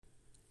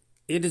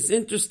It is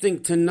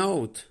interesting to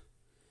note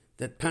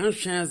that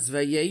Parshas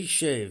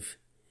Vayeshev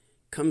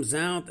comes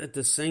out at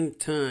the same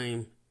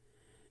time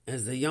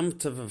as the Yom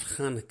Tov of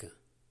Chanukah.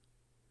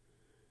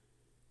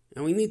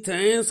 And we need to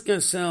ask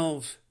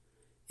ourselves,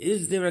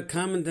 is there a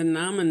common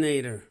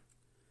denominator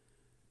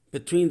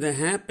between the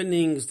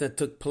happenings that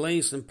took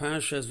place in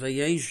Parshas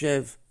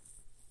Vayeshev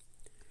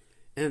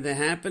and the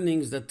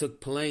happenings that took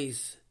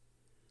place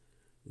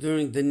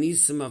during the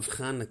Nisim of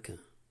Chanukah?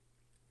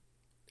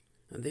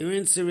 And the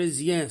answer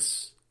is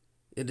yes.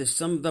 It is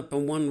summed up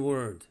in one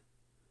word: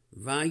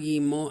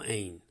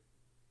 Vayimo'ein.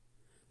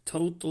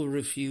 Total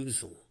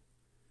refusal.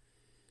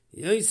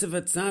 Yosef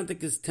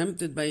HaTzadik is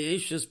tempted by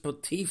Eshes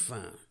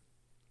Potiphar.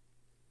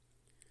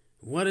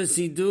 What does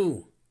he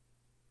do?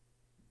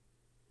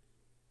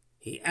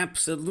 He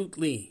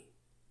absolutely,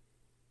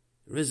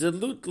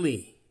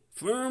 resolutely,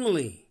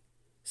 firmly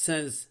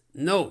says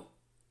no.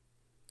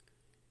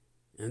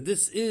 And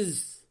this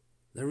is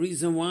the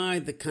reason why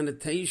the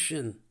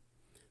connotation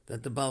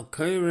that the Baal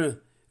Korah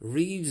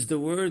reads the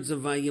words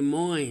of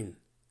Vayimo'ein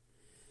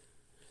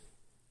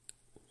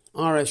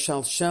are a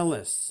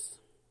shalshelis,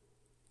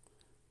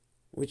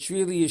 which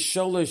really is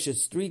sholosh.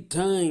 It's 3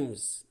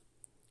 times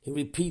he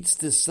repeats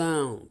the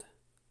sound.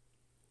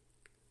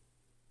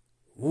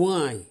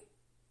 Why?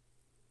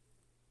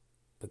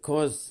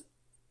 Because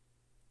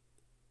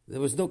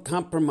there was no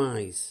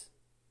compromise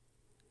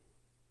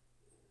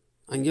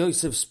on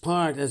Yosef's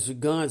part as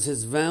regards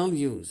his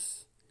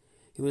values.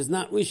 He was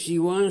not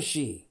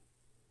wishy-washy.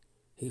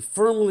 He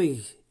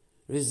firmly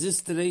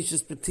resisted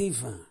Eshes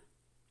Potiphar,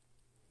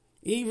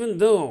 even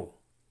though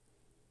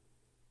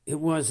it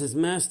was his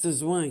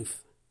master's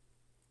wife.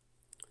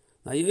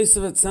 Now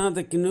Yosef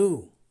HaTzadik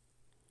knew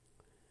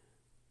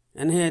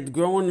and had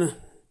grown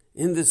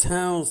in this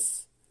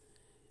house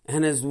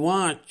and has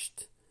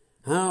watched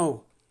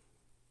how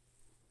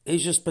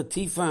Eshes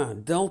Potiphar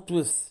dealt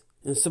with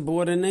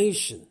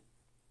insubordination.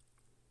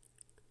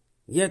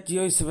 Yet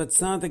Yosef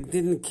HaTzadik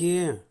didn't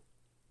care.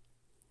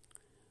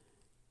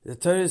 The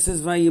Torah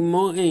says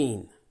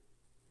Vayimo'ein,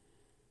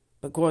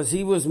 because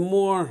he was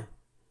more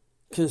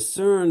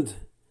concerned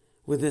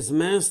with his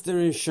master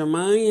in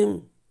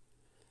Shamayim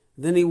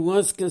than he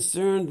was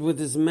concerned with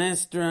his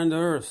master on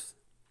earth.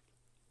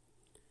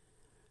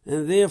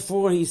 And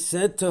therefore he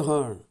said to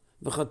her,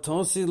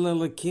 V'chatosi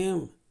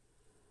lelakim,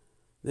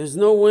 there's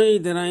no way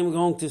that I'm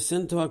going to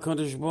sin to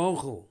HaKadosh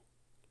Baruch Hu.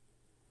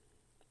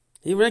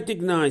 He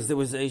recognized there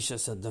was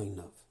Eshes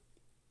Adonov.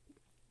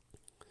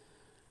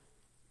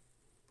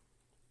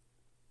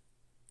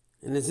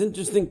 And it's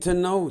interesting to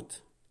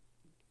note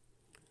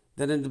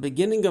that in the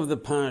beginning of the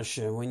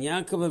Parsha, when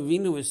Yaakov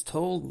Avinu was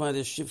told by the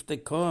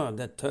Shiftei Kor,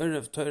 that Torah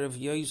of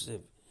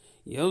Yosef,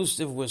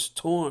 Yosef was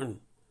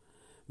torn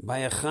by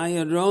a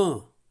Chaya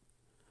Ra.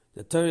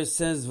 The Torah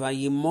says,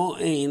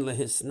 Vayimo'ein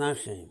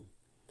lehisnachem.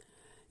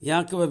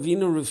 Yaakov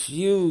Avinu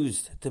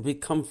refused to be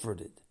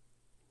comforted.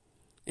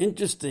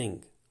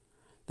 Interesting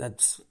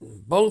that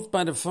both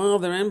by the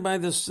Father and by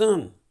the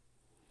Son,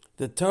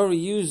 the Torah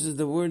uses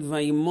the word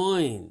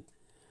Vayimo'ein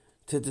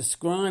to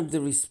describe the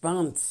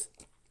response.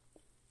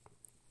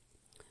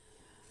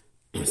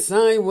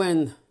 Say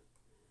when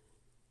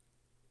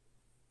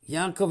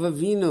Yaakov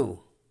Avinu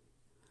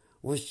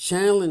was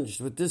challenged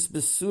with this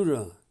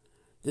Besura,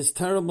 this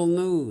terrible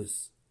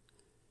news,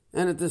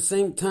 and at the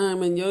same time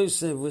when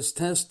Yosef was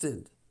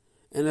tested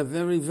in a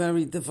very,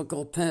 very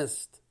difficult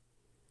test,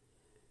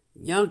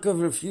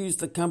 Yaakov refused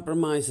to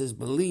compromise his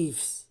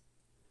beliefs,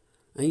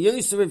 and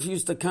Yosef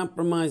refused to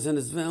compromise on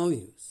his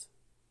values.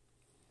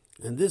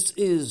 And this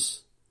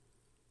is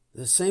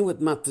the same with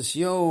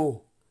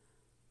Matisyahu,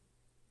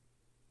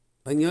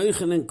 Ben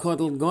Yochanan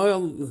Kodel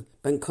Goel,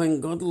 Ben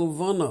Kohen Godel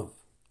Uvonov.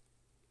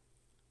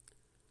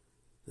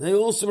 They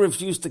also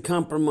refused to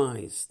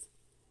compromise.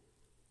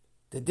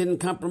 They didn't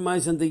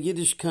compromise on the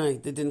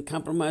Yiddishkeit. They didn't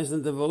compromise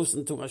on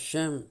devotion to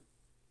Hashem.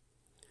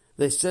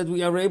 They said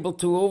we are able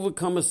to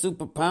overcome a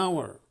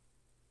superpower.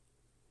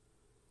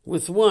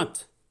 With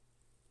what?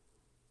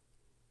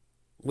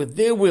 With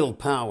their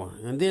willpower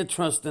and their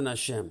trust in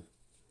Hashem.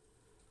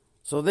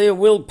 So their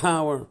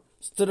willpower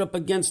stood up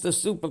against the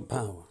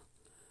superpower.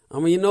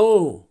 And we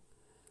know,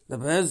 the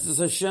Be'ezus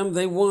Hashem,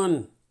 they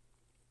won.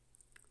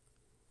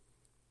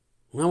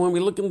 Now when we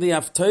look in the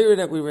Haftarah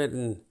that we read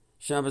in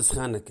Shabbos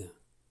Chanukah,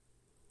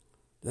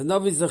 the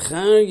Navi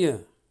Zechariah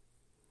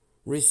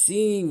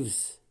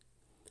receives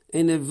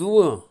a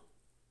nevuah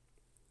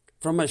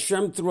from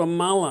Hashem through a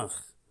malach.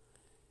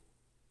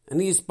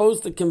 And he is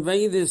supposed to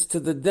convey this to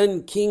the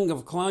then king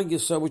of Klal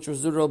Yisrael, which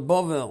was the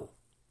Zerubbabel,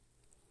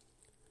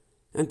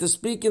 and to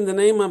speak in the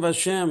name of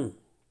Hashem.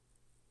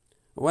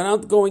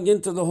 Without going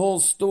into the whole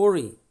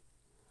story,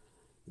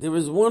 there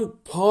is one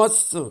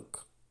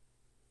pasuk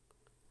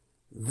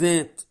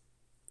that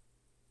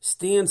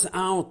stands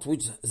out,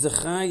 which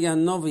Zechariah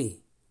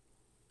Novi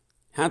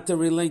had to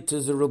relate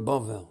to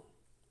Zerubbabel.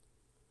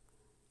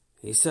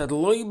 He said,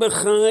 Loi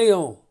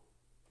b'chayil,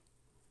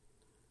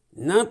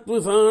 not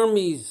with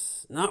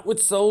armies, not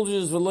with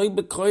soldiers, v'loi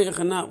b'koyach,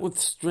 and not with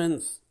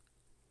strength.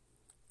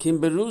 Kim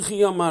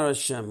beruchi Amar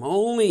Hashem,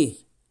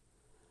 only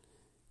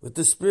with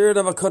the spirit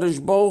of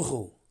HaKadosh Baruch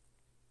Hu.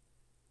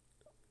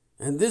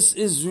 And this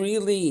is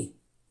really,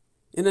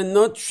 in a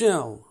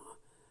nutshell,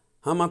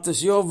 how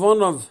Matisyahu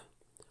Vonov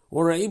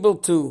were able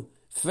to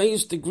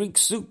face the Greek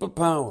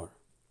superpower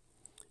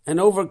and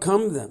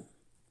overcome them.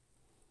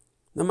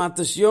 The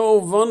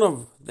Matisyahu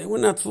Vonov, they were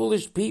not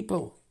foolish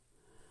people.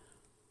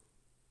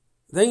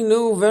 They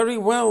knew very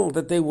well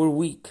that they were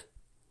weak,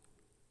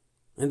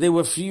 and they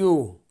were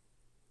few,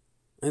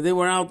 and they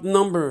were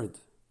outnumbered.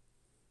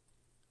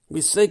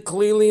 We say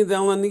clearly in the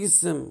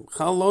Alanisim,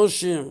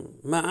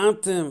 Chaloshim,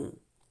 Ma'atim,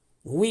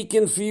 weak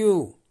and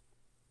few.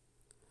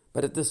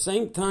 But at the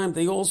same time,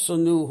 they also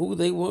knew who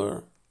they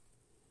were.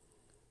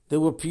 They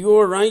were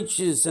pure,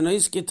 righteous, and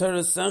Eiske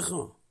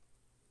Tarasecha.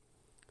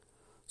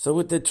 So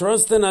with the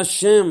trust in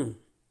Hashem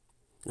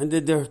and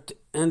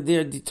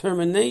their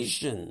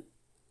determination,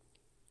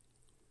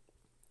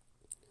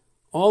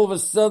 all of a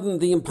sudden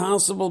the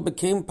impossible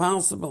became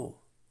possible.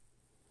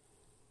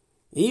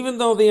 Even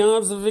though the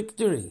odds of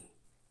victory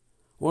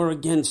were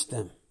against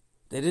them,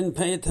 they didn't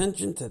pay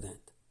attention to that.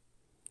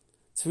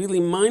 It's really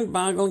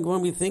mind-boggling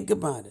when we think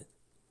about it.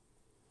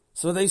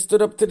 So they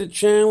stood up to the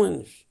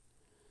challenge.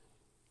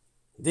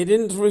 They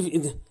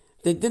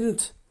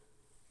didn't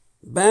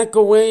back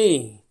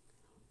away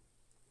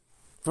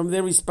from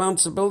their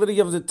responsibility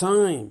of the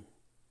time.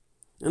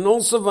 And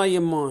also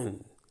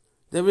Vayaman,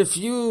 they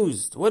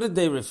refused. What did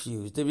they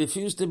refuse? They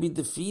refused to be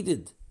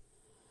defeated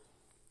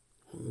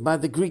by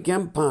the Greek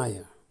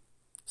Empire.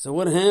 So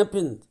what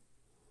happened?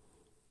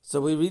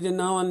 So we read in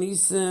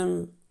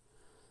Alanisim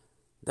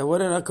that what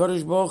did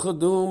HaKadosh Baruch Hu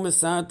do?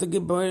 Mesata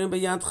Geborim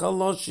B'yad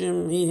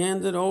Chaloshim. He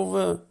handed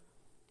over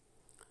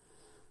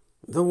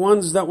the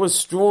ones that were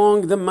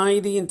strong, the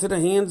mighty, into the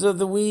hands of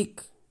the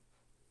weak.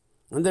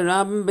 And the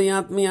Rabbim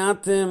B'yad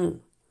Miatim.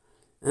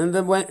 And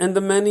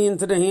the many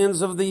into the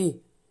hands of the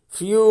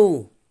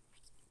few.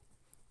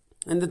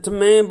 And the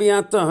Tamei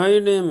B'yad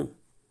Tahirim.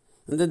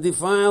 And the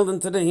defiled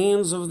into the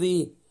hands of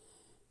the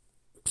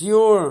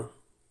pure.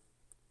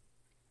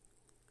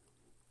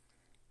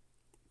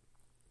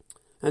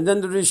 And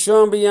then the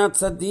Rishon B'yad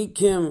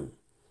Tzadikim.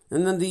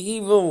 And then the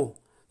evil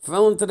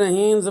fell into the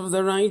hands of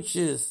the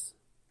righteous.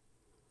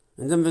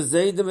 And then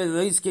V'zeidim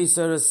Eloiskei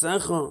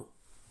Sarasecha.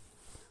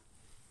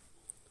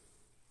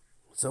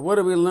 So what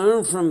do we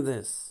learn from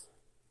this?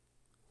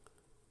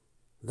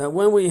 That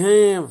when we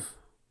have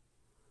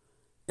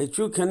a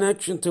true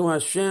connection to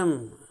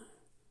Hashem,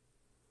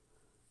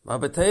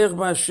 those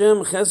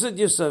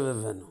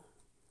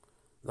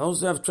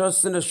who have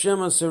trust in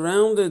Hashem are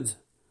surrounded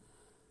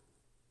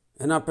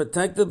and are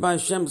protected by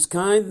Hashem's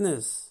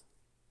kindness.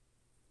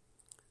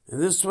 In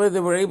this way they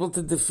were able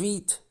to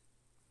defeat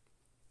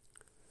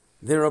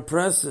their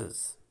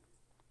oppressors.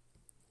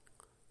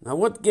 Now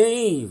what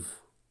gave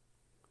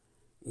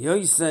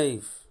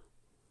Yosef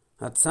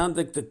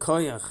Hatzadik the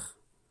Koyach?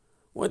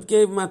 What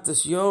gave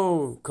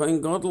Matisyahu Kohen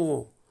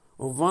Gadol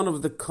or one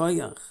of the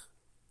Koyach?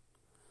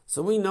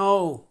 So we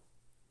know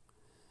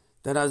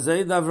that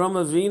Azed Avram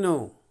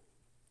Avinu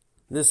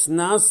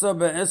Nisnasa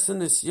Be'esen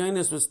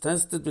Nisyonis was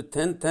tested with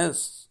 10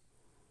 tests.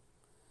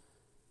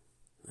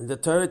 And the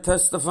Torah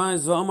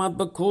testifies V'amad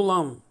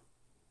B'kulam.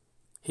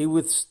 He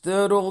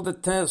withstood all the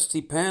tests.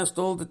 He passed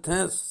all the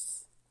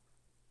tests.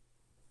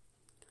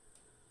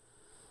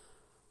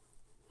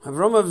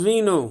 Avram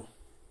Avinu,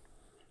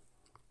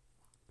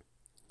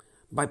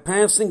 by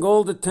passing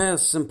all the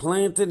tests,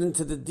 implanted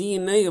into the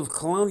DNA of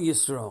Klal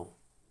Yisrael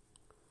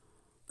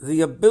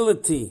the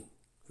ability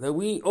that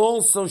we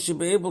also should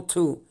be able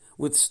to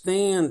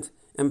withstand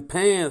and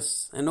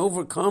pass and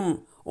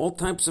overcome all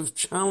types of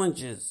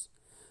challenges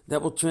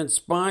that will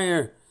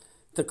transpire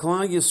to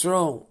Klal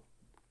Yisrael.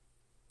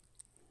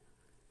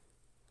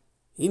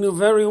 He knew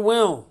very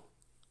well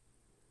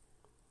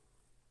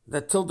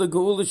that till the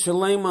Geula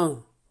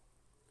Shalema,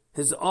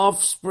 his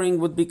offspring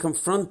would be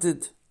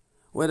confronted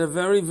with a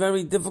very,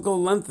 very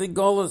difficult, lengthy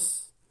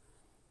Golus,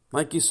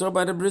 like you saw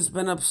by the Bris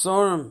Ben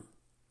Absarim.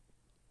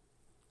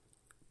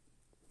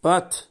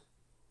 But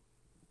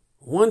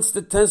once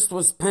the test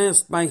was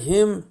passed by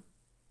him,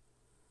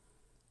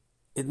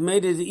 it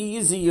made it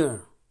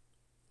easier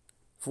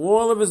for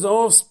all of his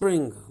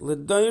offspring,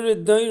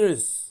 L'Doire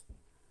Doiris,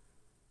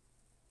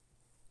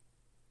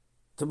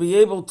 to be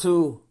able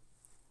to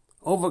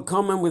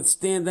overcome and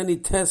withstand any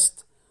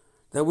test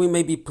that we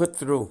may be put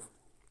through.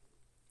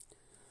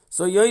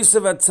 So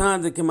Yosef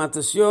Atzadik and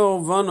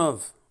Matisyahu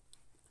Vonov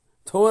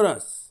taught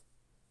us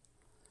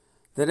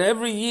that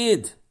every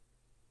Yid,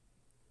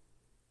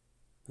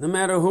 no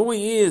matter who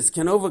he is,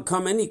 can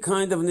overcome any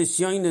kind of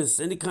nisyonis,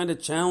 any kind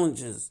of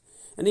challenges,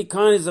 any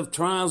kinds of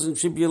trials and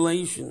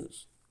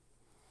tribulations.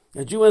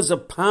 That you has a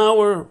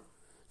power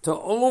to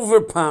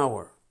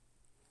overpower,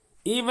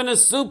 even a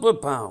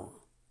superpower,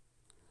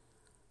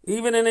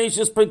 even an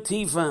Ashes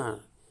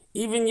Pratifah,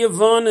 even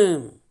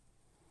Yevonim.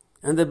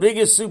 And the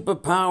biggest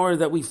superpower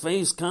that we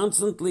face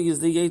constantly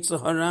is the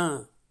Yetzer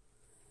Hara.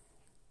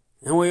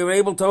 And we are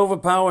able to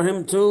overpower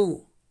him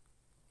too.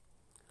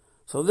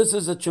 So this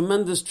is a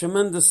tremendous,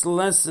 tremendous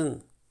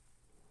lesson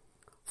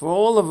for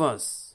all of us.